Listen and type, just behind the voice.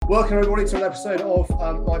Welcome everybody to an episode of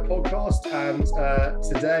my podcast, and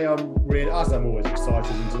today I'm really, as I'm always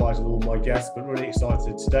excited and delighted with all my guests, but really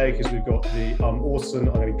excited today because we've got the awesome,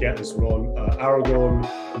 I'm going to get this one, Aragon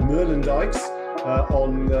Merlandijks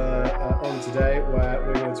on today, where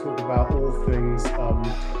we're going to talk about all things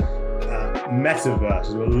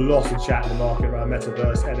Metaverse. There's a lot of chat in the market around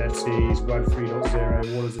Metaverse, NFTs, Web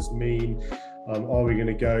 3.0. What does this mean? Are we going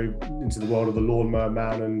to go into the world of the Lawnmower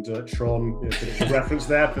Man and Tron? A bit of a reference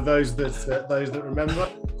there for those that remember.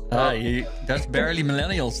 That's barely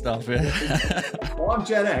millennial stuff. Well, I'm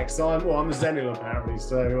Gen X. I'm a Zennial apparently.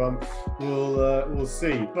 So we'll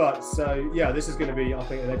see. But yeah, this is going to be, I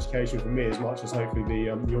think, an education for me as much as hopefully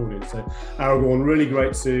the audience. So Aragon, really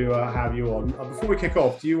great to have you on. Before we kick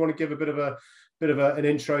off, do you want to give a bit of an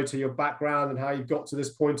intro to your background and how you got to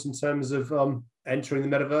this point in terms of entering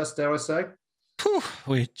the metaverse? Dare I say?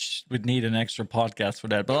 We would need an extra podcast for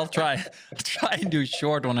that, but I'll try and do a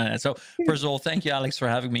short one on it. So first of all, thank you, Alex, for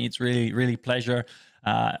having me. It's really pleasure.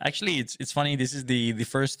 Actually, it's funny. This is the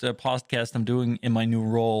first podcast I'm doing in my new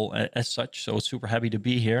role as such. So super happy to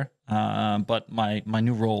be here. But my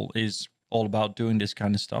new role is all about doing this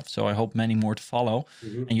kind of stuff. So I hope many more to follow,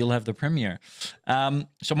 and you'll have the premiere.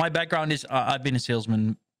 So my background is I've been a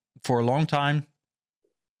salesman for a long time.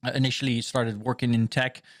 I initially started working in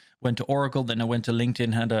tech. Went to Oracle, then I went to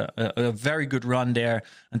LinkedIn, had a very good run there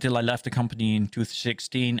until I left the company in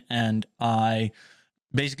 2016. And I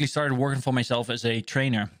basically started working for myself as a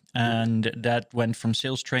trainer. And that went from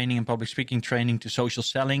sales training and public speaking training to social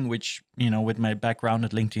selling, which, with my background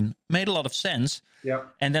at LinkedIn made a lot of sense. Yeah.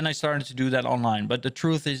 And then I started to do that online. But the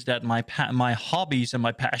truth is that my hobbies and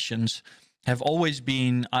my passions have always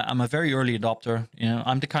been, I'm a very early adopter.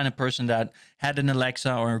 I'm the kind of person that had an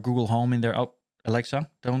Alexa or a Google Home in their Alexa,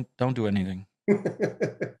 don't do anything.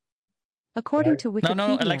 According to Wikipedia,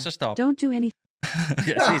 no, Alexa, stop. Don't do anything.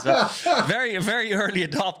 Yes, very early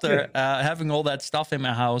adopter, having all that stuff in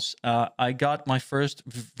my house. I got my first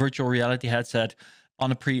virtual reality headset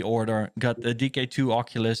on a pre-order, got the DK2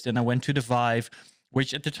 Oculus, then I went to the Vive,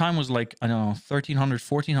 which at the time was like, I don't know, 1,300,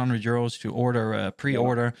 1,400 euros to order,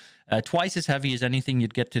 pre-order, twice as heavy as anything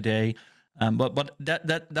you'd get today. But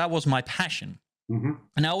that was my passion. Mm-hmm.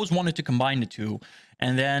 And I always wanted to combine the two.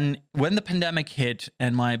 And then when the pandemic hit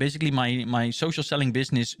and my social selling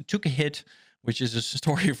business took a hit, which is a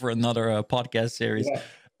story for another podcast series.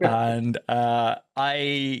 Yeah. And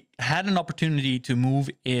I had an opportunity to move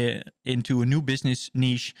into a new business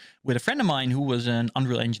niche with a friend of mine who was an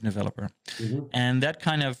Unreal Engine developer. Mm-hmm. And that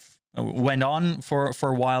kind of went on for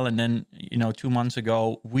a while. And then, 2 months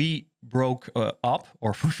ago, we broke up,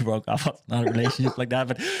 not a relationship like that,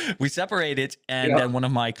 but we separated. And then one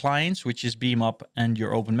of my clients, which is Beam Up and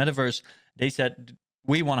Your Open Metaverse, they said,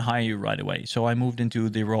 we want to hire you right away. So I moved into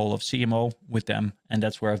the role of CMO with them. And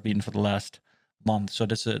that's where I've been for the last month. So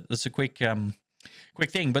that's a quick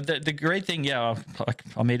thing. But the great thing,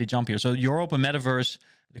 I made a jump here. So Your Open Metaverse,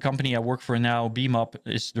 the company I work for now, Beam Up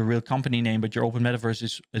is the real company name, but Your Open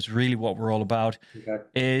Metaverse is really what we're all about. Okay.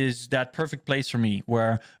 Is that perfect place for me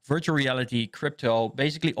where virtual reality, crypto,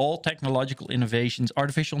 basically all technological innovations,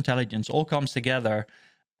 artificial intelligence, all comes together.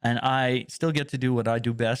 And I still get to do what I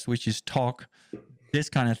do best, which is talk this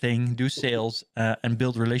kind of thing, do sales, and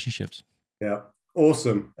build relationships. Yeah.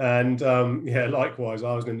 Awesome. And likewise,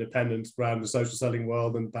 I was an independent around the social selling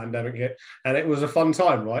world and the pandemic hit, and it was a fun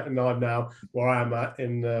time, right? And I'm now where I am at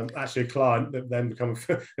in actually a client that then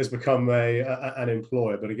has become an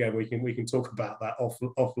employer. But again, we can talk about that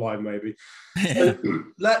offline maybe. So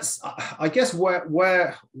let's, I guess,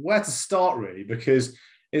 where to start really, because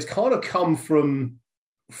it's kind of come from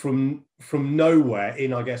nowhere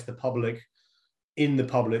in, I guess, the public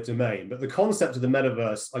domain. But the concept of the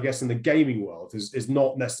metaverse, I guess, in the gaming world is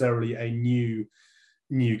not necessarily a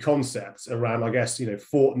new concept around, I guess,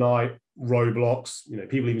 Fortnite, Roblox,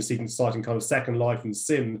 people even citing kind of Second Life and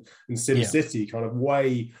Sim City kind of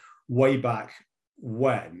way back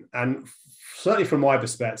when. And certainly from my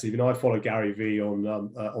perspective, I follow Gary Vee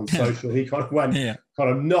on social. He kind of went kind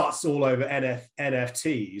of nuts all over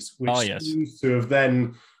NFTs, which seems to have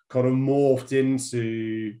then kind of morphed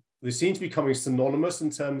into, they seem to be becoming synonymous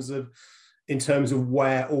in terms of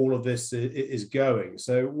where all of this is going.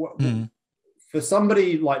 So for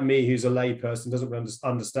somebody like me, who's a layperson, doesn't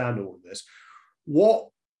understand all of this, what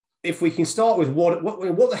if we can start with what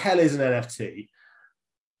the hell is an NFT,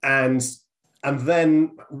 and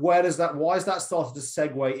then why is that started to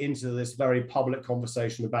segue into this very public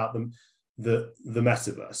conversation about the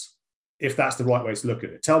metaverse, if that's the right way to look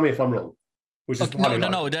at it? Tell me if I'm wrong.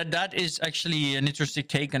 No. That is actually an interesting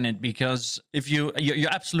take on it, because if you're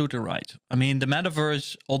absolutely right. I mean, the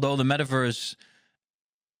metaverse, although the metaverse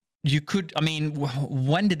you could, I mean,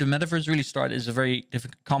 when did the metaverse really start is a very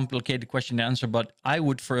complicated question to answer, but I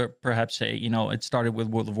would perhaps say, it started with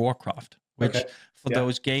World of Warcraft, Okay. which for Yeah.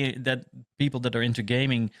 those people that are into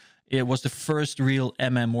gaming, it was the first real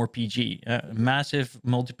MMORPG, massive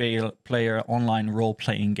multiplayer online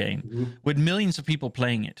role-playing game Mhm. with millions of people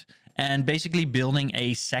playing it. And basically building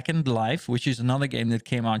a Second Life, which is another game that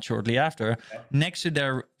came out shortly after, Yeah. next to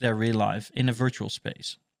their real life in a virtual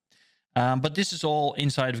space. But this is all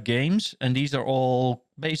inside of games, and these are all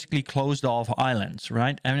basically closed off islands,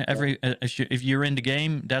 right? And if you're in the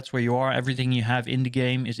game, that's where you are. Everything you have in the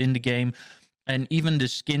game is in the game, and even the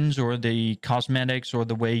skins or the cosmetics or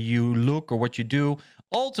the way you look or what you do,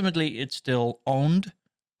 ultimately, it's still owned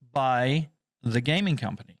by the gaming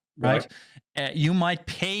company, right? Right. You might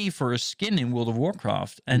pay for a skin in World of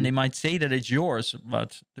Warcraft, and Mhm. they might say that it's yours,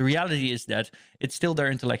 but the reality is that it's still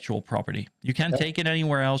their intellectual property. You can't take it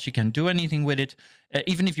anywhere else. You can't do anything with it.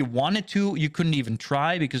 Even if you wanted to, you couldn't even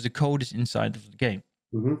try because the code is inside of the game.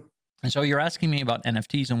 Mhm. And so you're asking me about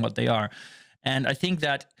NFTs and what they are. And I think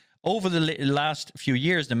that over the last few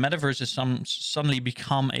years, the metaverse has suddenly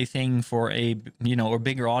become a thing for a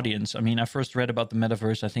bigger audience. I mean, I first read about the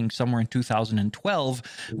metaverse, I think, somewhere in 2012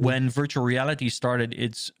 Mhm. when virtual reality started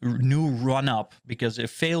its new run up because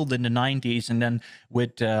it failed in the 90s, and then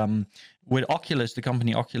with Oculus, the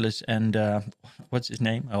company Oculus, and what's his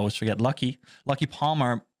name? I always forget. Lucky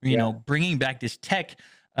Palmer, Yeah. bringing back this tech.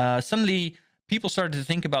 Suddenly, people started to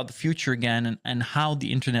think about the future again and how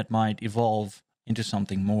the internet might evolve into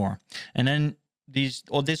something more. And then this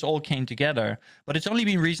all came together. But it's only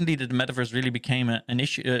been recently that the metaverse really became an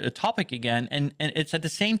issue, a topic again. And it's at the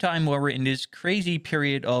same time where we're in this crazy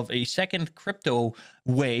period of a second crypto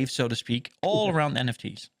wave, so to speak, all around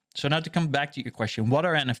NFTs. So now to come back to your question, what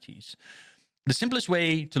are NFTs? The simplest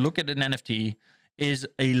way to look at an NFT is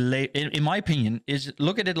in my opinion, is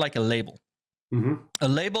look at it like a label. Mhm. A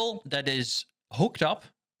label that is hooked up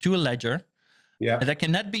to a ledger Yeah. that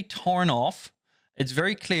cannot be torn off. It's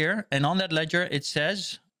very clear. And on that ledger, it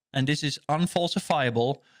says, and this is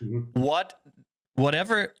unfalsifiable, Mhm.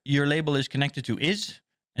 whatever your label is connected to is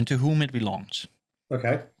and to whom it belongs.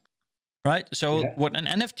 Okay. Right? So, Yeah. what an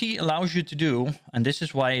NFT allows you to do, and this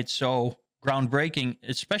is why it's so groundbreaking,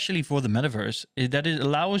 especially for the metaverse, is that it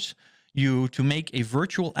allows you to make a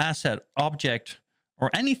virtual asset, object,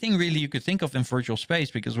 or anything really you could think of in virtual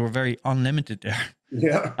space because we're very unlimited there.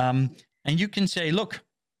 Yeah. And you can say, look,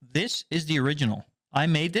 this is the original. I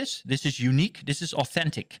made this. This is unique. This is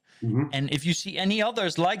authentic. Mhm. And if you see any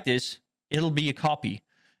others like this, it'll be a copy.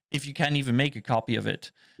 If you can't even make a copy of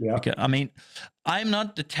it, Yeah. because I mean, I'm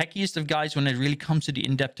not the techiest of guys when it really comes to the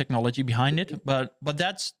in-depth technology behind it, but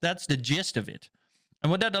that's the gist of it. And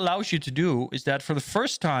what that allows you to do is that for the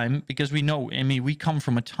first time, because we know, I mean, we come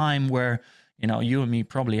from a time where you and me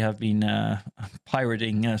probably have been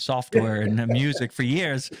pirating software and music for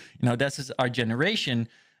years. This is our generation,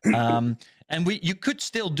 and you could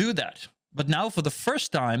still do that. But now, for the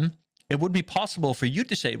first time, it would be possible for you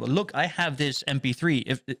to say, "Well, look, I have this MP3."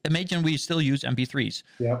 Imagine we still use MP3s,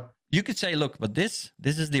 Yeah. you could say, look, but this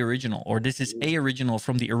is the original, or this is a original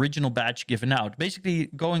from the original batch given out. Basically,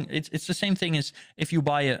 it's the same thing as if you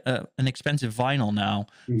buy an expensive vinyl now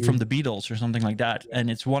from Mhm. the Beatles or something like that, and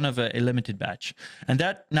it's one of a limited batch, and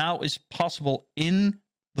that now is possible in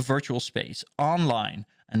the virtual space online,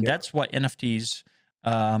 and Yeah. that's why NFTs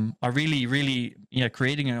are really, really,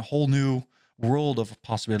 creating a whole new world of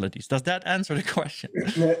possibilities. Does that answer the question?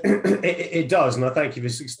 It does, and I thank you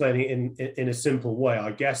for explaining it in a simple way.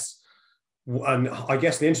 I guess, and I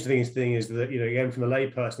guess the interesting thing is that again, from a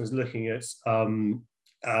layperson is looking at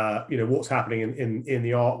what's happening in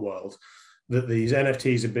the art world, that these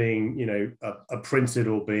NFTs are being are printed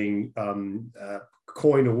or being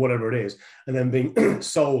coined or whatever it is, and then being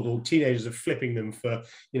sold, or teenagers are flipping them for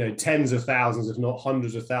tens of thousands, if not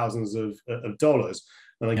hundreds of thousands of dollars.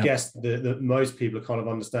 And I Yeah. guess that most people are kind of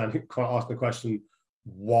asking the question,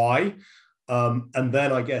 why? And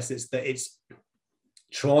then I guess it's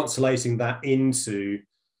translating that into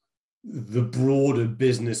the broader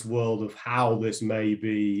business world of how this may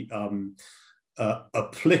be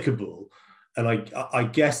applicable. And I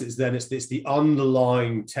guess it's the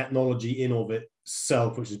underlying technology in of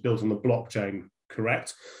itself, which is built on the blockchain,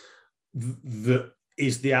 correct? That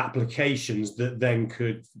is the applications that then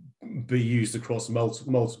could be used across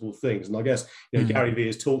multiple things. And I guess Gary Vee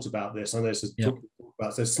has talked about this. I know this is talked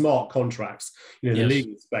about smart contracts, the Yes.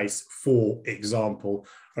 legal space, for example,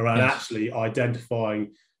 around actually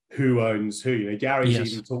identifying who owns who. Gary's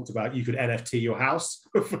even talked about you could NFT your house,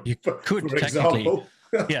 You could for technically. example.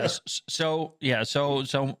 Yes. So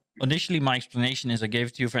initially, my explanation is I gave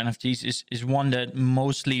it to you for NFTs is one that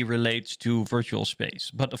mostly relates to virtual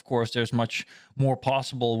space, but of course, there's much more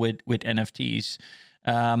possible with NFTs.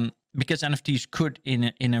 Because NFTs could,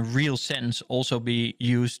 in a real sense, also be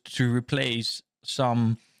used to replace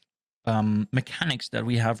some mechanics that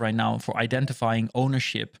we have right now for identifying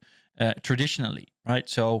ownership traditionally, right?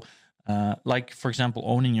 So, like for example,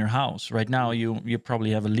 owning your house. Right now, you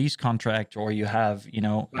probably have a lease contract, or you have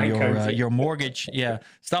Bank owns it. your mortgage, yeah,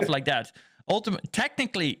 stuff like that.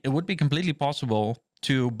 Technically, it would be completely possible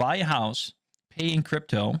to buy a house, pay in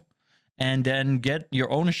crypto, and then get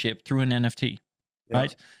your ownership through an NFT, Yeah,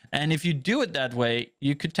 right? And if you do it that way,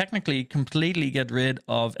 you could technically completely get rid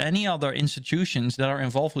of any other institutions that are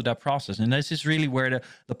involved with that process. And this is really where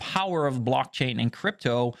the power of blockchain and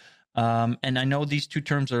crypto. And I know these two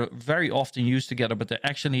terms are very often used together, but they're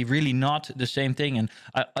actually really not the same thing. And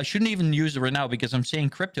I shouldn't even use it right now because I'm saying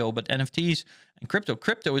crypto, but NFTs and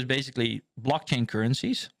crypto is basically blockchain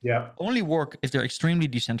currencies. yeah, Only work if they're extremely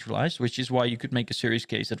decentralized, which is why you could make a serious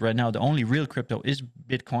case that right now the only real crypto is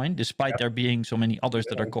Bitcoin, despite yeah. there being so many others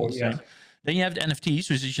that are called the Yeah, same. Then you have the NFTs,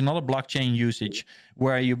 which is another blockchain usage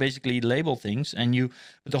where you basically label things, and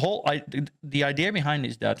the idea behind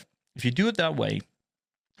it is that if you do it that way,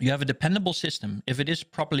 you have a dependable system if it is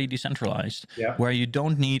properly decentralized, yeah, where you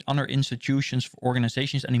don't need other institutions for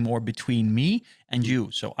organizations anymore between me and you.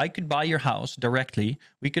 So I could buy your house directly,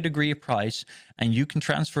 we could agree a price, and you can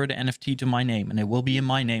transfer the NFT to my name, and it will be in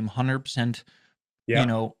my name 100%,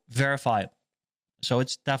 yeah. verifiable. So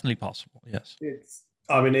it's definitely possible. Yes.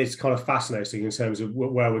 I mean, it's kind of fascinating in terms of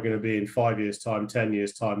where we're going to be in 5 years' time, 10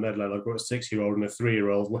 years' time. Medline, I've got a 6-year-old and a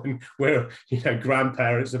 3-year-old. When we're,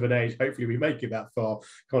 grandparents of an age, hopefully we make it that far.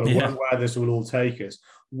 Kind of Yeah. where this will all take us.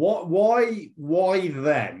 Why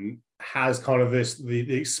then has kind of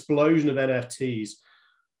the explosion of NFTs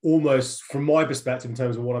almost, from my perspective, in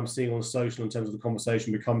terms of what I'm seeing on social, in terms of the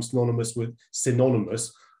conversation, become synonymous with the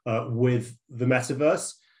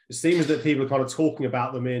metaverse? It seems that people are kind of talking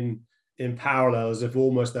about them in parallel as if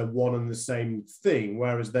almost they're one and the same thing,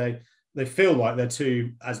 whereas they feel like they're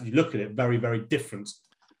two, as you look at it, very, very different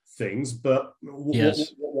things. But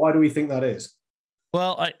Yes. why do we think that is?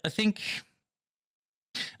 Well, I think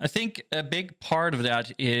a big part of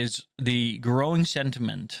that is the growing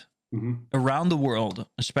sentiment around the world,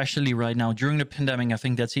 especially right now during the pandemic. I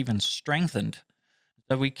think that's even strengthened,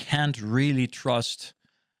 that we can't really trust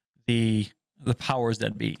the powers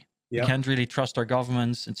that be. Yeah. We can't really trust our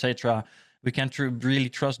governments, etc. We can't really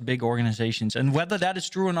trust big organizations. And whether that is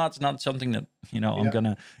true or not, it's not something that I'm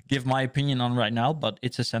gonna give my opinion on right now. But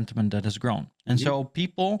it's a sentiment that has grown, and so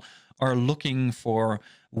people are looking for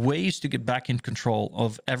ways to get back in control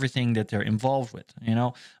of everything that they're involved with.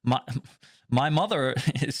 My mother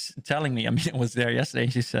is telling me, I mean, I was there yesterday,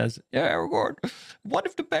 and she says, yeah, Aragorn, what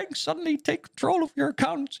if the banks suddenly take control of your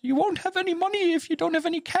account? You won't have any money if you don't have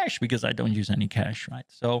any cash, because I don't use any cash, right?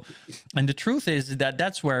 So, and the truth is that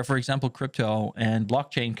that's where, for example, crypto and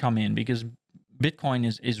blockchain come in, because Bitcoin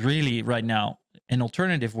is really right now an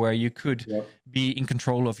alternative where you could be in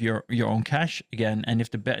control of your own cash again, and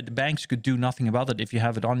if the banks could do nothing about it if you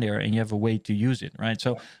have it on there and you have a way to use it, right?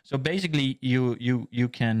 So basically you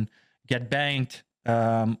can get banked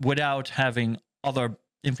without having other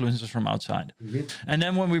influences from outside. And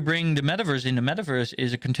then when we bring the metaverse in, the metaverse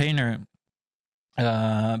is a container,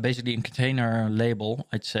 basically a container label,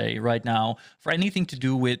 I'd say right now, for anything to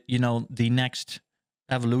do with the next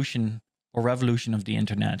evolution or revolution of the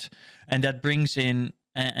internet. And that brings in,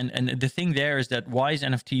 and the thing there is that why is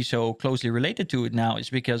NFT so closely related to it now is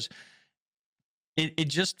because it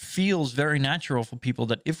just feels very natural for people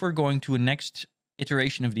that if we're going to a next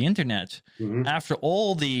iteration of the internet, after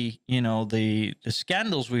all the the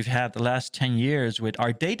scandals we've had the last 10 years with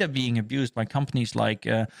our data being abused by companies like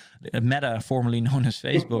Meta, formerly known as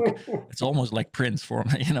Facebook. It's almost like Prince,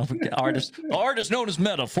 the artist known as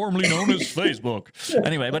Meta, formerly known as Facebook.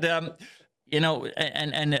 Anyway, but and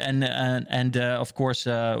of course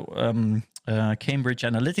Cambridge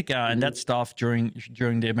Analytica and that stuff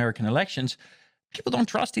during the American elections. People don't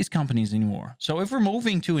trust these companies anymore. So if we're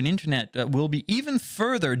moving to an internet that will be even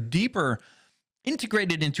further, deeper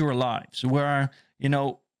integrated into our lives, where,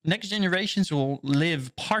 next generations will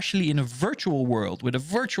live partially in a virtual world with a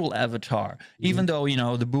virtual avatar, even though,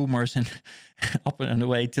 the boomers and up and the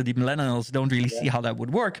way to the millennials don't really see how that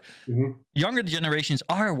would work. Younger generations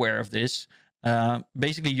are aware of this.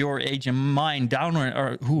 Basically, your age and mine down,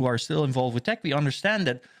 or who are still involved with tech, we understand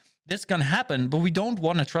that this can happen, but we don't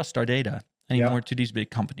want to trust our data anymore to these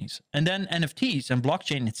big companies. And then NFTs and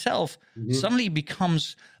blockchain itself suddenly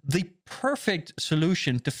becomes the perfect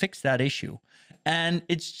solution to fix that issue. And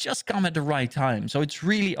it's just come at the right time. So it's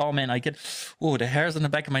really, oh man, I get, oh, the hairs on the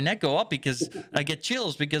back of my neck go up because I get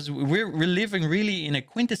chills, because we're living really in a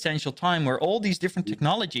quintessential time where all these different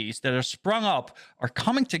technologies that are sprung up are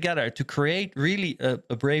coming together to create really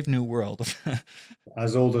a brave new world.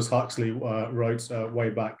 As Aldous Huxley wrote way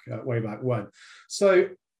back when. So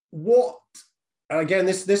what? Again,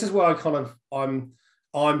 this is where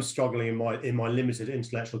I'm struggling in my limited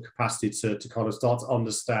intellectual capacity to kind of start to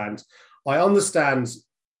understand. I understand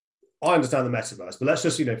the metaverse, but let's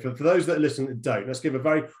just, for those that listen that don't, let's give a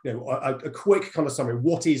very, a quick kind of summary.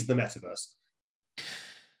 What is the metaverse?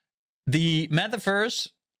 The metaverse,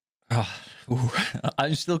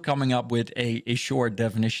 I'm still coming up with a short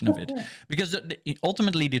definition of it, because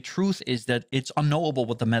ultimately the truth is that it's unknowable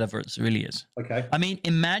what the metaverse really is. Okay. I mean,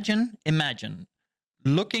 imagine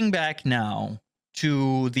looking back now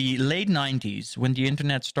to the late 90s when the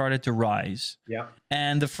internet started to rise, yeah,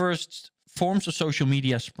 and the first forms of social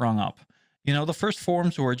media sprung up. The first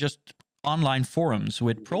forms were just online forums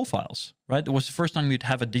with profiles, right? It was the first time you'd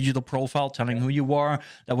have a digital profile telling who you are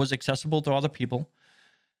that was accessible to other people.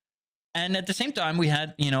 And at the same time, we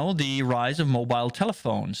had, the rise of mobile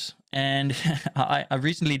telephones. And I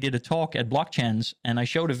recently did a talk at Blockchains, and I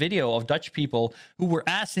showed a video of Dutch people who were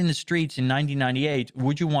asked in the streets in 1998,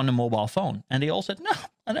 would you want a mobile phone? And they all said, no,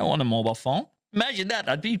 I don't want a mobile phone. Imagine that.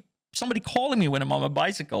 I'd be somebody calling me when I'm on my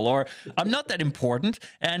bicycle, or I'm not that important.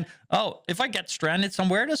 And, if I get stranded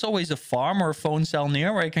somewhere, there's always a farm or a phone cell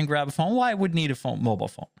near where I can grab a phone. Why I would need a mobile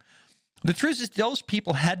phone? The truth is those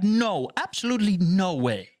people had absolutely no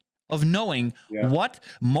way of knowing what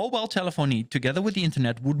mobile telephony together with the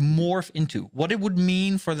internet would morph into, what it would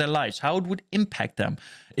mean for their lives, how it would impact them.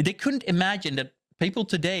 They couldn't imagine that people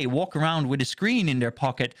today walk around with a screen in their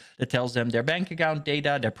pocket that tells them their bank account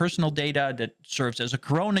data, their personal data, that serves as a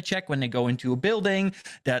corona check when they go into a building,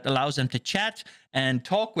 that allows them to chat and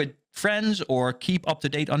talk with friends or keep up to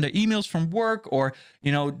date on their emails from work, or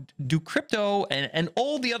do crypto and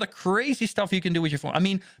all the other crazy stuff you can do with your phone. I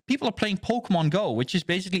mean, people are playing Pokemon Go, which is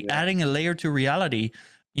basically adding a layer to reality,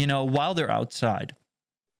 while they're outside.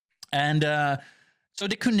 And so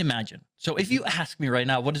they couldn't imagine. So if you ask me right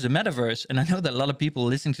now, what is a metaverse? And I know that a lot of people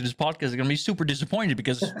listening to this podcast are going to be super disappointed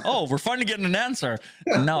because, we're finally getting an answer.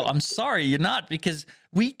 No, I'm sorry, you're not, because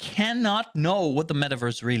we cannot know what the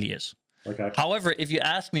metaverse really is. Okay. However, if you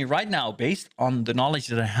ask me right now, based on the knowledge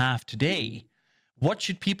that I have today, what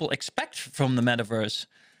should people expect from the metaverse?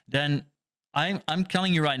 Then I'm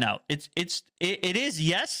telling you right now, it is,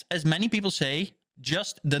 yes, as many people say,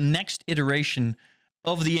 just the next iteration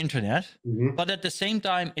of the internet, but at the same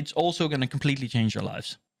time, it's also going to completely change our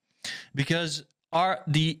lives, because our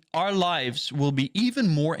lives will be even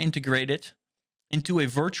more integrated into a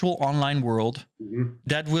virtual online world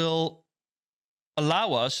that will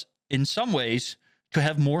allow us, in some ways, to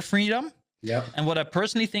have more freedom. Yeah. And what I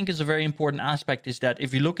personally think is a very important aspect is that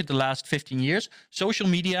if you look at the last 15 years, social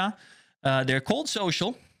media, they're called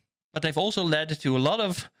social, but they've also led to a lot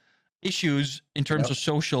of issues in terms of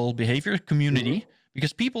social behavior, community,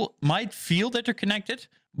 because people might feel that they're connected,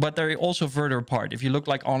 but they're also further apart. If you look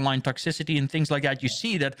like online toxicity and things like that, you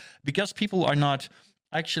see that because people are not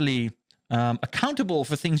actually accountable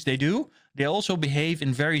for things they do, they also behave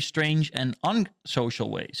in very strange and unsocial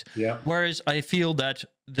ways. Yeah. Whereas I feel that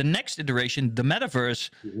the next iteration, the metaverse,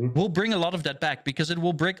 will bring a lot of that back, because it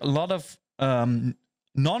will bring a lot of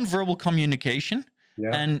non-verbal communication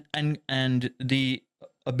and the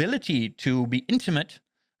ability to be intimate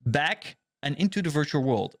back and into the virtual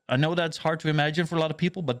world. I know that's hard to imagine for a lot of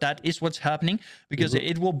people, but that is what's happening, because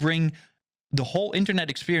it will bring the whole internet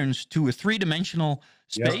experience to a three-dimensional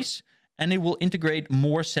space, and it will integrate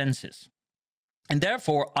more senses. And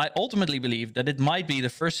therefore, I ultimately believe that it might be the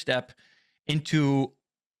first step into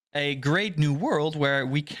a great new world where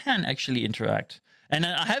we can actually interact. And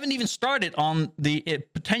I haven't even started on the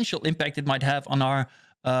potential impact it might have on our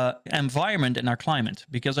environment and our climate,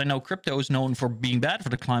 because I know crypto is known for being bad for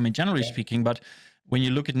the climate, generally speaking. But when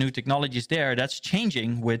you look at new technologies there, that's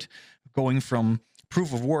changing with going from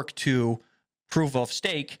proof of work to proof of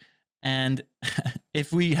stake. And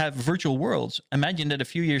if we have virtual worlds, imagine that a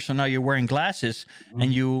few years from now you're wearing glasses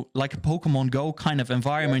and you, like a Pokemon Go kind of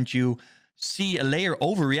environment, you see a layer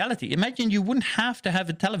over reality. Imagine you wouldn't have to have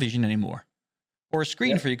a television anymore or a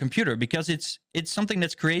screen for your computer, because it's something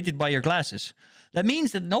that's created by your glasses. That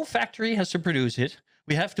means that no factory has to produce it.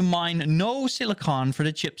 We have to mine no silicon for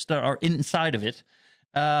the chips that are inside of it.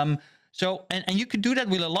 So you could do that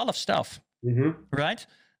with a lot of stuff, right?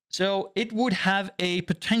 So it would have a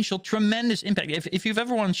potential tremendous impact. If you've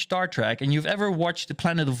ever watched Star Trek and you've ever watched the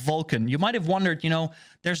planet of Vulcan, you might have wondered,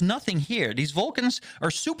 there's nothing here. These Vulcans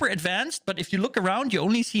are super advanced, but if you look around, you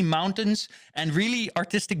only see mountains and really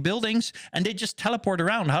artistic buildings, and they just teleport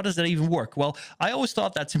around. How does that even work? Well, I always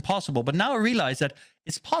thought that's impossible, but now I realize that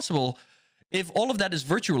it's possible if all of that is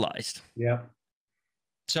virtualized. Yeah.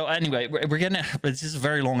 So anyway, we're gonna. This is a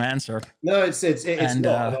very long answer. No, it's not. And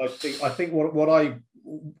I think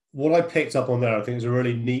what I picked up on there, I think is a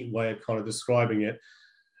really neat way of kind of describing it,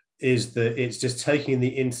 is that it's just taking the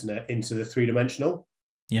internet into the three-dimensional.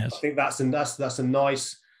 Yes, I think that's a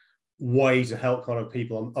nice way to help kind of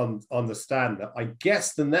people understand that. I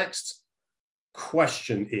guess the next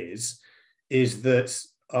question is that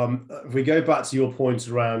if we go back to your point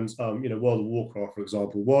around World of Warcraft, for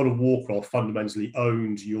example, World of Warcraft fundamentally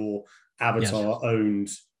owned your avatar, owned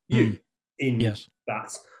you in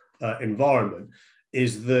that environment.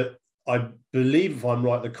 Is that, I believe, if I'm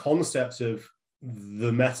right, the concept of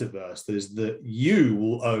the metaverse is that you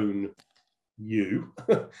will own you,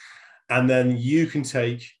 and then you can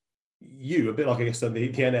take you, a bit like, I guess, the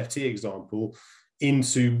NFT example,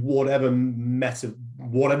 into whatever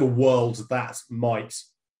world that might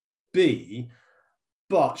be.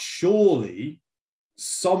 But surely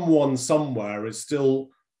someone somewhere is still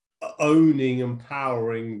owning and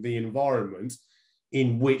powering the environment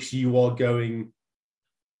in which you are going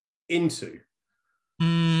into.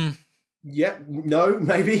 Yeah, no,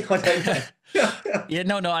 maybe, I don't know. Yeah,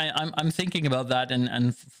 no, I'm thinking about that,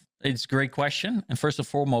 and it's a great question. And first and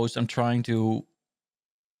foremost, I'm trying to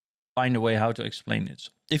find a way how to explain this.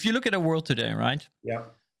 If you look at the world today, right? Yeah.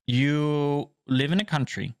 You live in a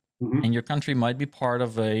country, and your country might be part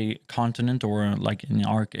of a continent, or like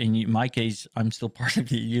in my case, I'm still part of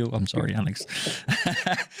the EU. I'm sorry, Alex.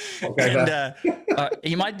 Okay, and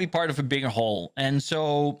you might be part of a bigger whole. And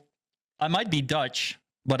so I might be Dutch,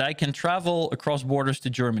 but I can travel across borders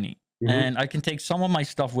to Germany, and I can take some of my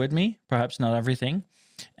stuff with me, perhaps not everything,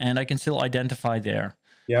 and I can still identify there.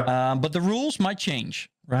 Yeah. But the rules might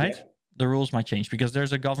change, right? Yeah. The rules might change because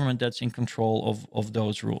there's a government that's in control of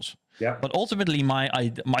those rules. Yeah. But ultimately, my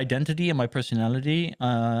identity and my personality,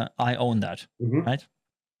 I own that, right?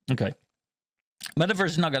 Okay. Metaverse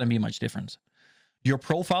is not going to be much different. Your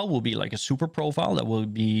profile will be like a super profile that will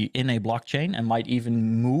be in a blockchain and might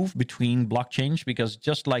even move between blockchains, because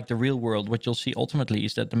just like the real world, what you'll see ultimately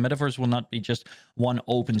is that the metaverse will not be just one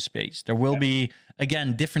open space. There will be,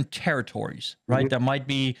 again, different territories, right? There might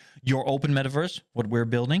be your open metaverse, what we're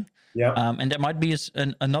building. Yeah. And there might be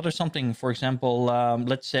another something, for example,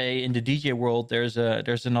 let's say in the DJ world, there's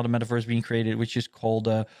another metaverse being created, which is called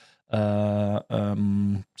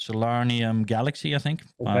Solarnium Galaxy, I think.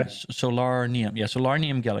 Okay.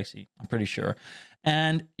 Solarnium Galaxy, I'm pretty sure.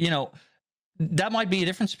 And that might be a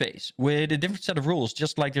different space with a different set of rules,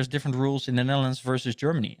 just like there's different rules in the Netherlands versus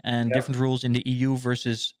Germany, and different rules in the EU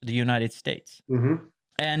versus the United States.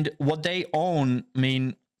 And what they own, I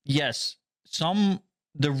mean, yes,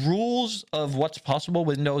 the rules of what's possible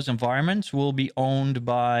within those environments will be owned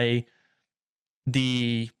by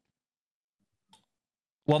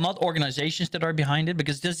not organizations that are behind it,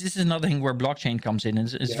 because this is another thing where blockchain comes in.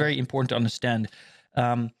 It's very important to understand.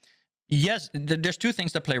 Yes, there's two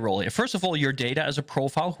things that play a role here. First of all, your data as a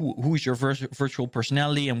profile, who's your virtual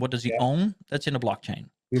personality and what does he own? That's in a blockchain.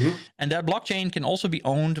 And that blockchain can also be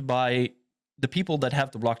owned by the people that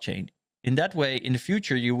have the blockchain. In that way, in the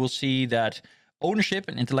future, you will see that ownership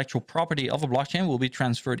and intellectual property of a blockchain will be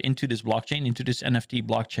transferred into this blockchain, into this NFT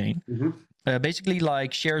blockchain. Basically,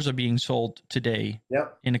 like shares are being sold today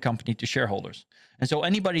in a company to shareholders. And so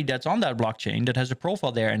anybody that's on that blockchain that has a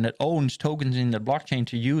profile there and that owns tokens in that blockchain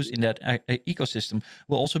to use in that ecosystem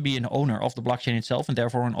will also be an owner of the blockchain itself, and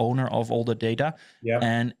therefore an owner of all the data.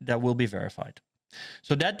 And that will be verified.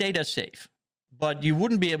 So that data is safe. But you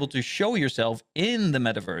wouldn't be able to show yourself in the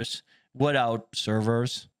metaverse without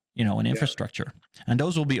servers, and infrastructure. And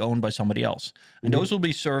those will be owned by somebody else. And those will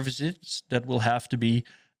be services that will have to be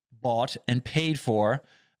bought and paid for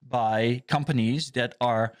by companies that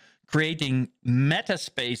are creating meta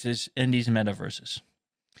spaces in these metaverses.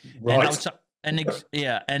 Right.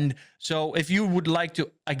 And so if you would like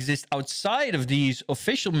to exist outside of these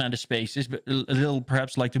official meta spaces, but a little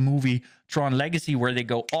perhaps like the movie Tron Legacy, where they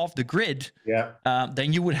go off the grid,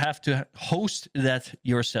 then you would have to host that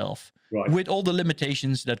yourself. Right. With all the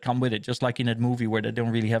limitations that come with it, just like in that movie where they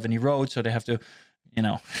don't really have any roads, so they have to,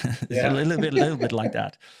 it's a little bit like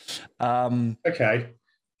that. Okay.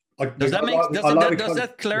 Does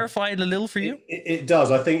that clarify it a little for you? It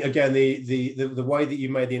does. I think, again, the way that you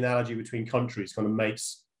made the analogy between countries kind of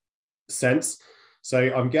makes sense. So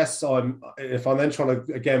if I'm then trying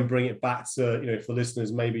to again bring it back to, for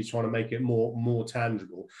listeners, maybe trying to make it more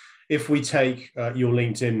tangible. If we take your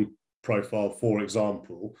LinkedIn profile, for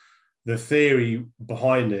example, the theory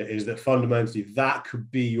behind it is that fundamentally that could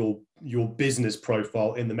be your business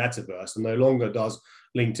profile in the metaverse, and no longer does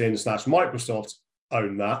LinkedIn/Microsoft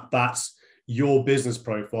own that. That's your business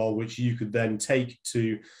profile, which you could then take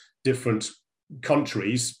to different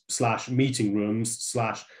countries/meeting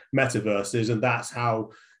rooms/metaverses, and that's how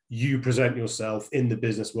you present yourself in the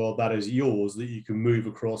business world that is yours, that you can move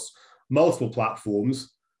across multiple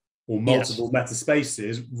platforms or multiple meta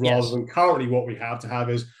spaces, rather than currently what we have to have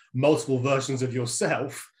is multiple versions of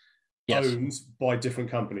yourself owned by different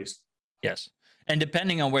companies. Yes. And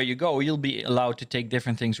depending on where you go, you'll be allowed to take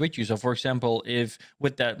different things with you. So, for example, if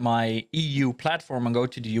with my EU platform and go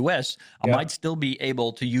to the US, I might still be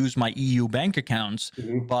able to use my EU bank accounts,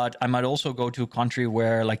 but I might also go to a country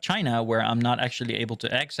like China, where I'm not actually able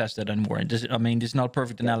to access that anymore. This is not a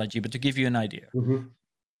perfect analogy, but to give you an idea.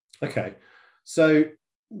 Okay. So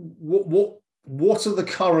what are the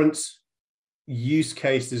current use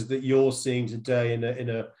cases that you're seeing today in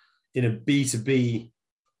a B2B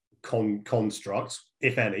construct,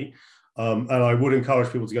 if any? And I would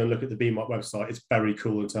encourage people to go and look at the BMOT website. It's very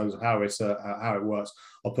cool in terms of how it works.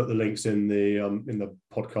 I'll put the links in the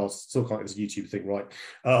podcast. Still can't get this YouTube thing right,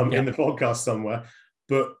 in the podcast somewhere.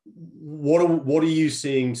 But what are you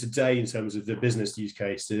seeing today in terms of the business use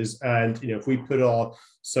cases? And if we put our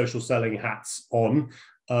social selling hats on,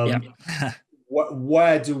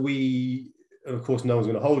 where do we? And of course, no one's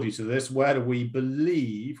going to hold you to this. Where do we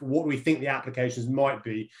believe? What do we think the applications might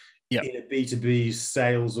be in a B2B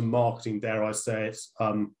sales and marketing, dare I say it,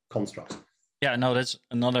 construct? Yeah, no, that's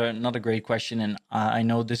another great question, and I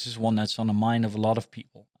know this is one that's on the mind of a lot of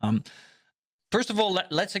people. First of all,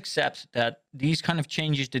 let's accept that these kind of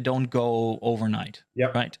changes, they don't go overnight,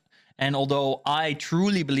 right? And although I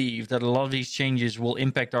truly believe that a lot of these changes will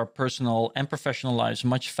impact our personal and professional lives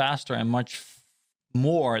much faster and much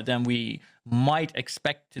more than we might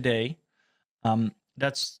expect today,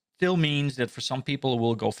 that still means that for some people it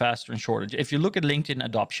will go faster and shorter. If you look at LinkedIn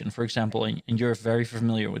adoption, for example, and you're very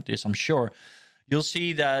familiar with this, I'm sure, you'll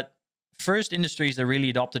see that first industries that really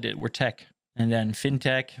adopted it were tech, and then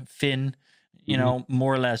fintech,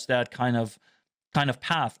 more or less that kind of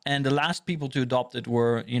path. And the last people to adopt it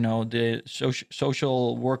were, the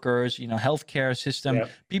social workers, healthcare system.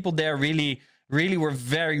 People there really were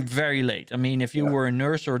very, very late. I mean, if you were a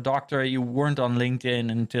nurse or a doctor, you weren't on LinkedIn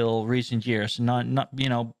until recent years. Not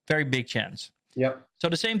very big chance. So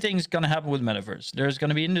the same thing is going to happen with Metaverse. There's going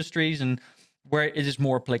to be industries and where it is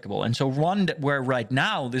more applicable. And so where right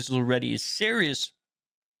now this is already a serious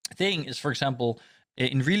thing is, for example,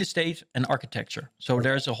 in real estate and architecture. So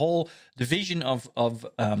there's a whole division of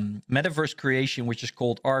Metaverse creation, which is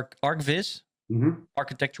called ArcVis,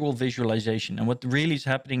 architectural visualization. And what really is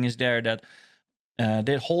happening is that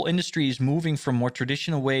the whole industry is moving from more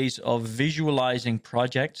traditional ways of visualizing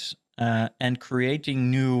projects and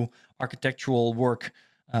creating new architectural work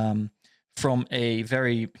from a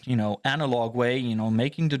very, analog way,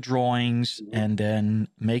 making the drawings and then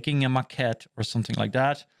making a maquette or something like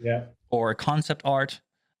that, or concept art.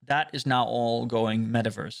 That is now all going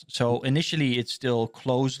Metaverse. So initially, it's still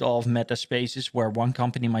closed off meta spaces where one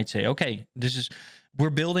company might say, okay, we're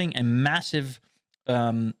building a massive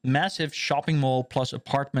shopping mall plus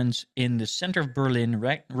apartments in the center of Berlin,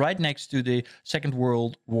 right next to the Second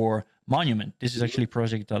World War monument. This is actually a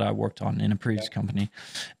project that I worked on in a previous company.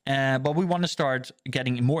 But we want to start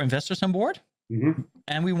getting more investors on board,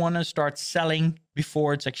 and we want to start selling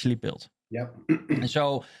before it's actually built. And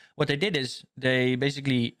so what they did is they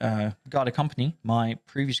basically got a company, my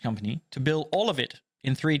previous company, to build all of it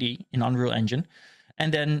in 3D in Unreal Engine,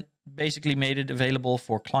 and then basically made it available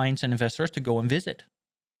for clients and investors to go and visit.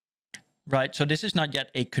 Right. So this is not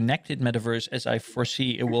yet a connected metaverse as I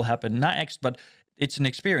foresee it will happen next, but it's an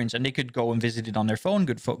experience, and they could go and visit it on their phone,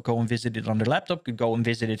 could go and visit it on their laptop, could go and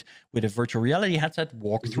visit it with a virtual reality headset,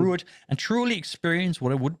 walk through it, and truly experience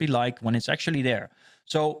what it would be like when it's actually there.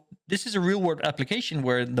 So this is a real-world application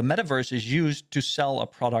where the metaverse is used to sell a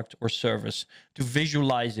product or service, to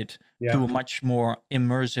visualize it to a much more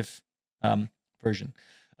immersive version.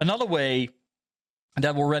 Another way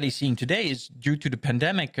that we're already seeing today is due to the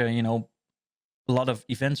pandemic, a lot of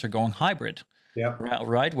events are going hybrid.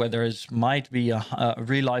 Right, where might be a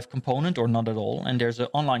real life component or not at all, and there's an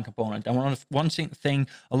online component. And one thing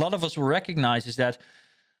a lot of us will recognize is that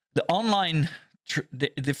the online,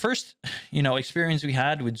 the first experience we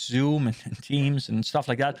had with Zoom and Teams and stuff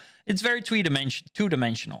like that, it's very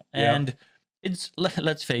two-dimensional, and it's,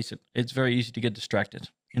 let's face it, it's very easy to get distracted.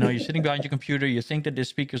 You're sitting behind your computer. You think that this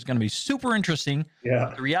speaker is going to be super interesting.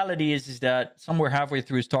 Yeah. The reality is that somewhere halfway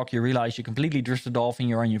through his talk, you realize you completely drifted off and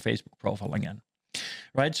you're on your Facebook profile again.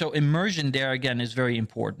 Right. So immersion there again is very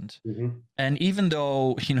important. Mm-hmm. And even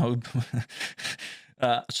though,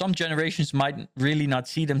 some generations might really not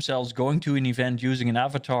see themselves going to an event using an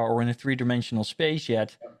avatar or in a three-dimensional space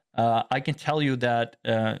yet, I can tell you that,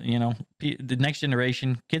 the next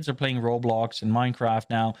generation, kids are playing Roblox and Minecraft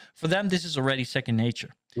now. For them, this is already second nature.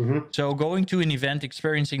 Mm-hmm. So going to an event,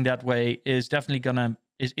 experiencing that way is definitely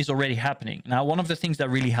is already happening. Now, one of the things that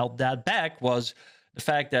really held that back was the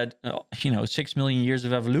fact that, 6 million years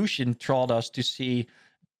of evolution taught us to see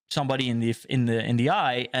somebody in the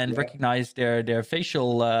eye and recognize their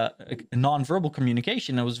facial nonverbal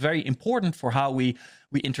communication. It was very important for how we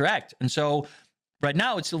interact. And so right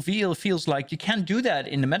now it still feels like you can't do that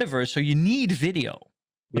in the metaverse. So you need video.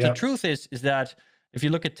 But the truth is that if you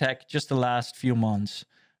look at tech just the last few months,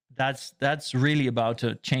 that's really about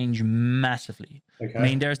to change massively. Okay. I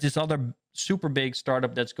mean, there's this other super big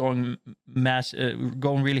startup that's going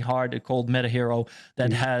really hard called MetaHero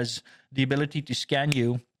that has the ability to scan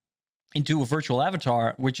you into a virtual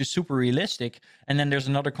avatar, which is super realistic. And then there's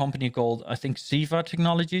another company called, I think, Ziva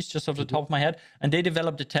Technologies, just off the top of my head. And they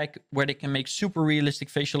developed a tech where they can make super realistic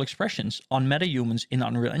facial expressions on meta-humans in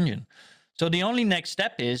Unreal Engine. So the only next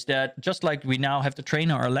step is that just like we now have to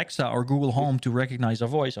train our Alexa or Google Home to recognize our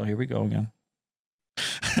voice. Oh, here we go again.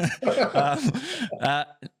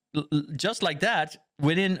 Just like that,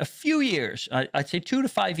 within a few years, I'd say 2 to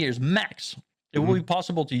 5 years max, it will be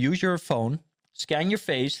possible to use your phone, scan your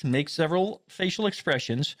face, make several facial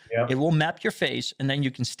expressions. It will map your face, and then you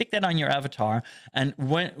can stick that on your avatar. And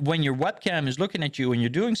when your webcam is looking at you and you're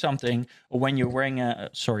doing something, or when you're wearing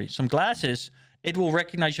some glasses, it will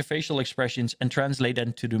recognize your facial expressions and translate that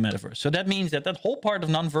into the metaverse. So that means that whole part of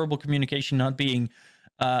nonverbal communication not being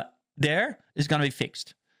there is going to be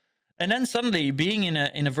fixed. And then suddenly being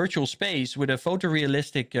in a virtual space with a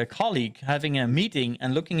photorealistic colleague, having a meeting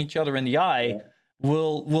and looking each other in the eye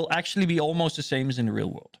will actually be almost the same as in the real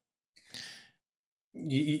world.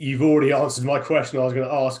 You've already answered my question I was going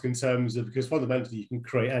to ask in terms of, because fundamentally you can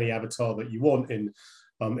create any avatar that you want in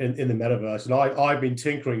the metaverse. And I've been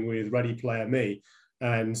tinkering with Ready Player Me,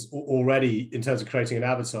 and already in terms of creating an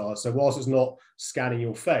avatar. So whilst it's not scanning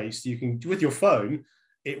your face, you can, with your phone,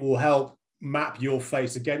 it will help map your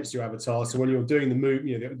face against your avatar. So when you're doing the move,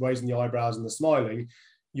 raising the eyebrows and the smiling,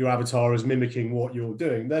 your avatar is mimicking what you're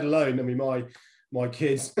doing. Let alone, I mean, my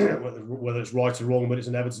kids, whether it's right or wrong, but it's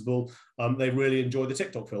inevitable, they really enjoy the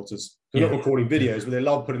TikTok filters. They're not recording videos, but they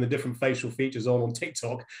love putting the different facial features on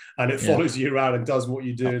TikTok, and it follows you around and does what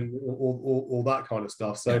you do and all that kind of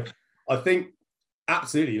stuff. So I think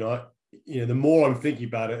absolutely, the more I'm thinking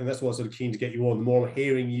about it, and that's why I'm sort of keen to get you on, the more I'm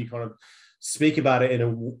hearing you kind of speak about it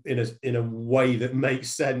in a way that makes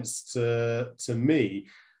sense to me.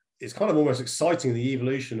 It's kind of almost exciting, the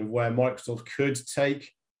evolution of where Microsoft could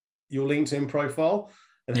take your LinkedIn profile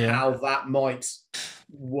and how that might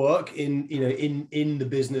work in the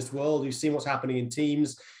business world. You've seen what's happening in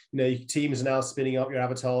Teams. Teams are now spinning up your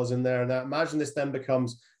avatars in there, and that. Imagine this then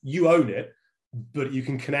becomes, you own it, but you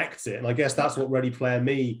can connect it. And I guess that's what Ready Player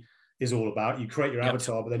Me is all about. You create your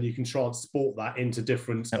avatar, but then you can transport that into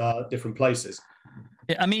different places.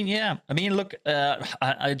 I mean, look,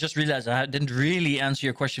 I just realized I didn't really answer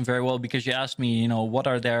your question very well, because you asked me, what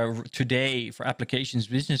are there today for applications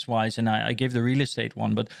business-wise, and I gave the real estate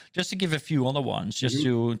one, but just to give a few other ones, just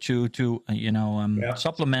to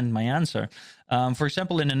supplement my answer. For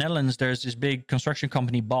example, in the Netherlands, there's this big construction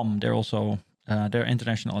company, BAM. They're also they're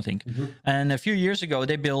international, I think. And a few years ago,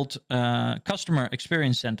 they built customer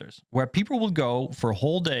experience centers where people would go for a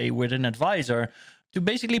whole day with an advisor to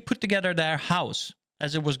basically put together their house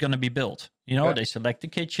as it was going to be built. They select the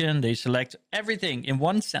kitchen, they select everything in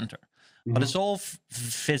one center, but it's all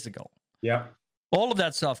physical. Yeah. All of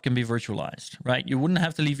that stuff can be virtualized, right? You wouldn't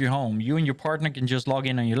have to leave your home. You and your partner can just log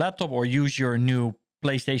in on your laptop or use your new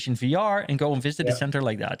PlayStation VR and go and visit a center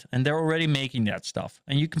like that. And they're already making that stuff.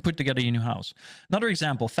 And you can put together your new house. Another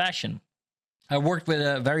example, fashion. I worked with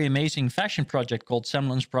a very amazing fashion project called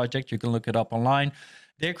Semblance Project. You can look it up online.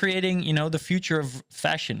 They're creating, the future of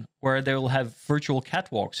fashion, where they will have virtual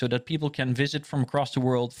catwalks so that people can visit from across the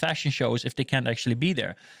world fashion shows if they can't actually be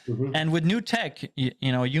there. And with new tech,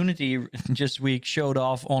 Unity just week showed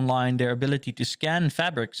off online their ability to scan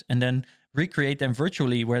fabrics and then recreate them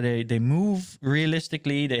virtually, where they move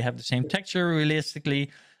realistically, they have the same texture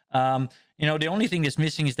realistically. The only thing that's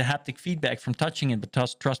missing is the haptic feedback from touching it. But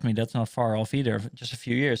trust me, that's not far off either. Just a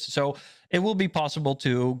few years. So it will be possible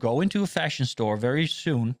to go into a fashion store very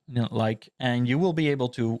soon, and you will be able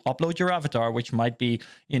to upload your avatar, which might be,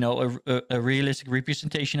 a realistic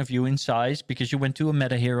representation of you in size because you went to a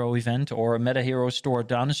Meta Hero event or a Meta Hero store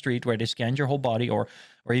down the street where they scanned your whole body, or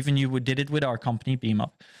even you did it with our company, Beam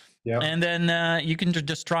Up. Yeah. And then you can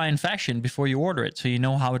just try in fashion before you order it, so you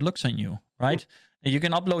know how it looks on you, right? You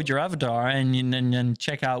can upload your avatar and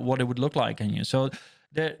check out what it would look like on you. So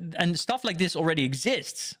and stuff like this already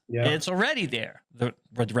exists. Yeah. It's already there. But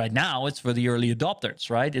right now, it's for the early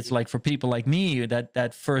adopters, right? It's like for people like me,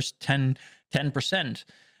 that first 10%.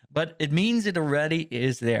 But it means it already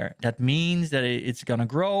is there. That means that it's going to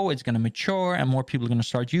grow, it's going to mature, and more people are going to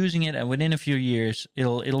start using it. And within a few years,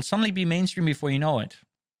 it'll suddenly be mainstream before you know it.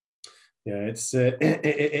 Yeah,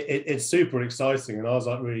 it's super exciting. And I was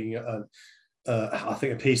like reading I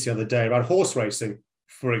think a piece the other day about horse racing,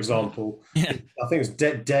 for example. Yeah. I think it's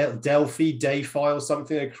Delphi or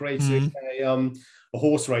something. They're creating a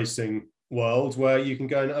horse racing world where you can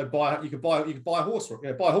go and buy a horse,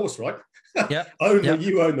 buy a horse, right? Yeah.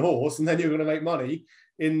 You own the horse, and then you're going to make money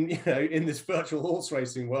in this virtual horse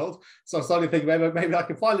racing world. So I started thinking maybe I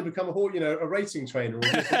can finally become a racing trainer or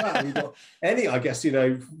this or that. We've got I guess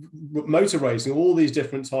motor racing, all these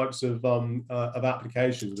different types of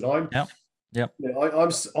applications. But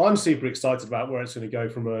I'm super excited about where it's going to go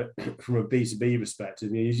from a B2B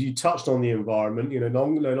perspective. You touched on the environment. No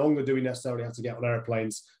longer do we necessarily have to get on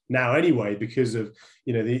airplanes now anyway because of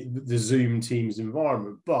the Zoom Teams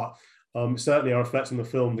environment, but certainly I reflect on the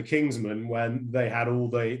film The Kingsman when they had all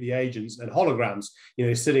the agents and holograms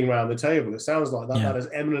sitting around the table. It sounds like that is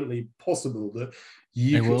eminently possible, that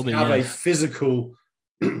you can have a physical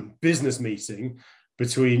business meeting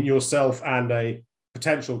between yourself and a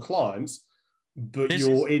potential client, but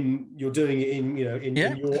you're doing it in your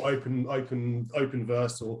open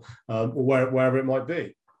verse or wherever it might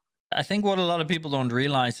be. I think what a lot of people don't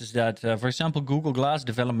realize is that, for example, Google Glass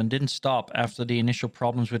development didn't stop after the initial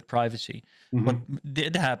problems with privacy. Mm-hmm. What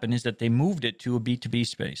did happen is that they moved it to a B2B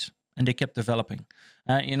space and they kept developing.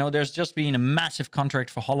 There's just been a massive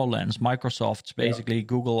contract for HoloLens. Microsoft's basically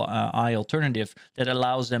Google Eye alternative that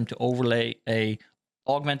allows them to overlay a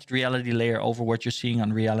augmented reality layer over what you're seeing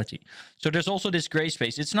on reality. So there's also this gray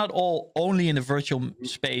space. It's not all only in the virtual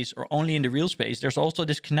space or only in the real space. There's also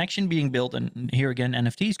this connection being built. And here again,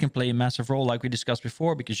 NFTs can play a massive role, like we discussed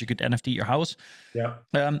before, because you could NFT your house. Yeah.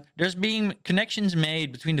 There's being connections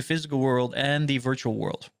made between the physical world and the virtual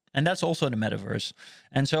world. And that's also the metaverse.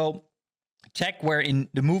 And so tech, where in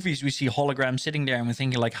the movies we see holograms sitting there and we're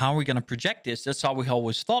thinking like, how are we going to project this? That's how we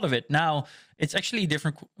always thought of it. Now it's actually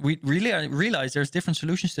different. We really realize there's different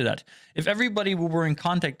solutions to that. If everybody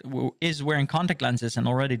is wearing contact lenses, and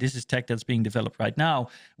already this is tech that's being developed right now,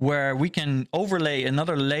 where we can overlay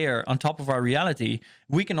another layer on top of our reality,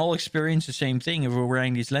 we can all experience the same thing if we're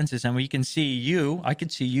wearing these lenses, and we can see you. I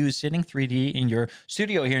could see you sitting 3D in your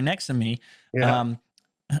studio here next to me. Yeah.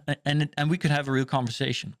 And we could have a real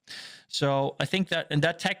conversation. So I think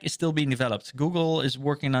that tech is still being developed. Google is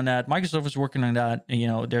working on that. Microsoft is working on that.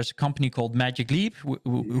 There's a company called Magic Leap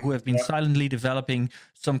who have been silently developing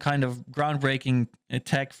some kind of groundbreaking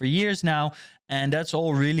tech for years now. And that's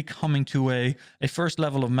all really coming to a first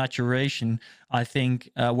level of maturation, I think,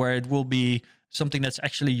 where it will be something that's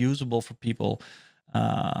actually usable for people.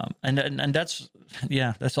 And that's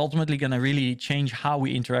ultimately going to really change how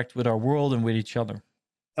we interact with our world and with each other.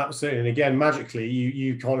 Absolutely. And again, magically,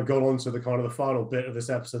 you kind of got onto the final bit of this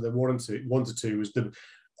episode that wanted to was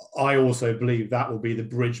I also believe that will be the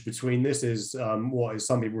bridge between this is what is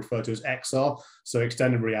some people refer to as XR, so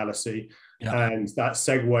extended reality, and that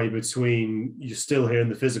segue between you're still here in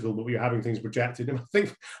the physical, but you're having things projected. And I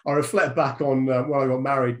think I reflect back on when I got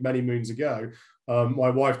married many moons ago. My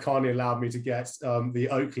wife kindly allowed me to get the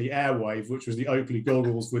Oakley Airwave, which was the Oakley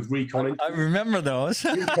goggles with Recon. I remember those.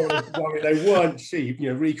 They weren't cheap.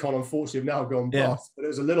 Recon, unfortunately, have now gone bust. But it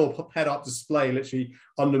was a little head-up display literally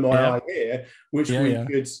under my eye here, which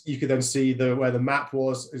you could then see where the map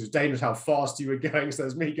was. It was dangerous how fast you were going. So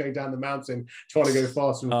there's me going down the mountain trying to go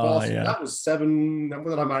faster and faster. Yeah. That was when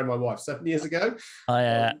did I marry my wife? 7 years ago.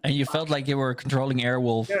 And you felt like you were controlling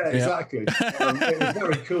Airwolf. Yeah, exactly. It was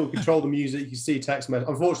very cool. Control the music. You see text message.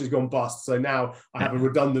 Unfortunately, it's gone bust. So now I have a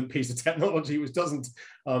redundant piece of technology which doesn't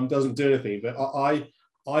do anything. But I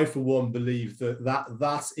for one believe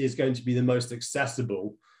that is going to be the most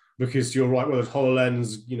accessible, because you're right. Well, there's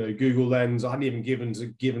HoloLens, Google Lens. I hadn't even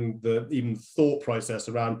given the thought process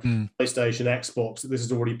around PlayStation, Xbox. This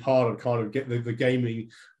is already part of kind of the gaming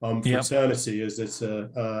fraternity as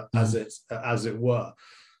it were.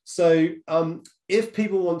 So if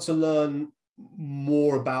people want to learn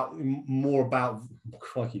more about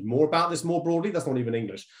this more broadly, that's not even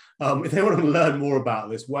English. If they want to learn more about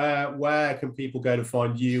this, where can people go to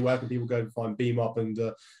find you? Where can people go to find Beam Up? And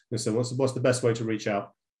so what's the best way to reach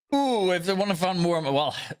out? Ooh, if they want to find more,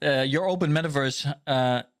 well, Your Open Metaverse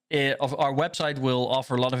of our website will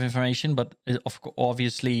offer a lot of information, but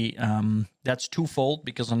obviously that's twofold,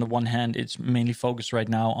 because on the one hand, it's mainly focused right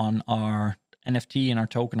now on our NFT and our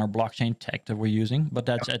token, our blockchain tech that we're using, but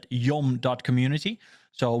that's at yom.community.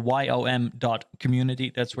 So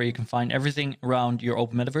YOM.community. That's where you can find everything around Your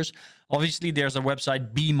Open Metaverse. Obviously, there's a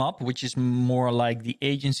website, Beam Up, which is more like the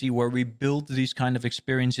agency where we build these kind of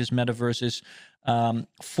experiences, metaverses,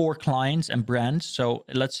 for clients and brands. So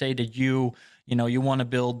let's say that you want to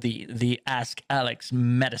build the Ask Alex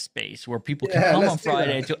meta space where people can come on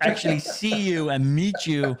Friday to actually see you and meet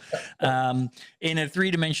you in a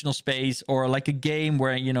three-dimensional space, or like a game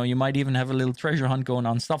where, you might even have a little treasure hunt going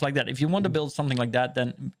on, stuff like that. If you want to build something like that,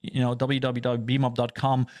 then,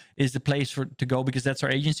 www.beamup.com is the place to go, because that's our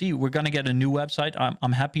agency. We're going to get a new website.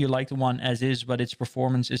 I'm happy you like the one as is, but its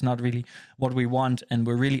performance is not really what we want. And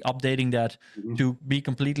we're really updating that to be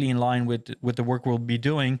completely in line with the work we'll be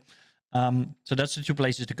doing. So that's the two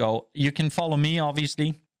places to go. You can follow me,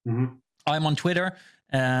 obviously. I'm on Twitter.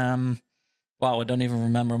 Wow, I don't even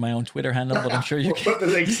remember my own Twitter handle, but I'm sure you can put the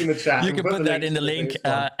links in the chat. You can put that in the link.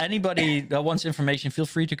 Anybody that wants information, feel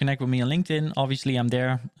free to connect with me on LinkedIn. Obviously, I'm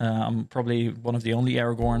there. I'm probably one of the only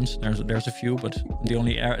Aragorns. There's a few, but the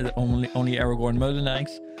only Aragorn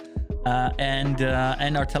Molendijks.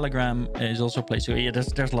 And our Telegram is also a place. So yeah,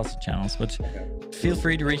 there's lots of channels, but feel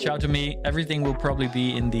free to reach out to me. Everything will probably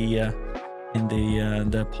be in the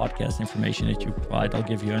podcast information that you provide. I'll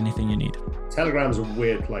give you anything you need. Telegram's a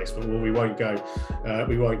weird place, but we won't go.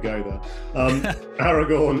 We won't go there.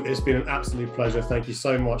 Aragorn, it's been an absolute pleasure. Thank you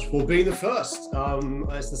so much for being the first.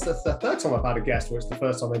 It's the third time I've had a guest, or it's the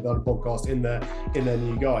first time they've done a podcast in their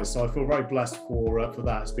new guys. So I feel very blessed for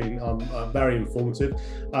that. It's been very informative.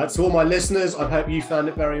 To all my listeners, I hope you found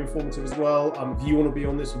it very informative as well. If you want to be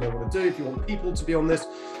on this, you know what to do. If you want people to be on this,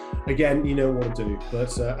 again, you know what to do. But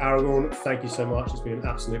Aragorn, thank you so much. It's been an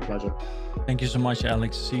absolute pleasure. Thank you so much,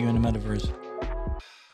 Alex. See you in the Metaverse.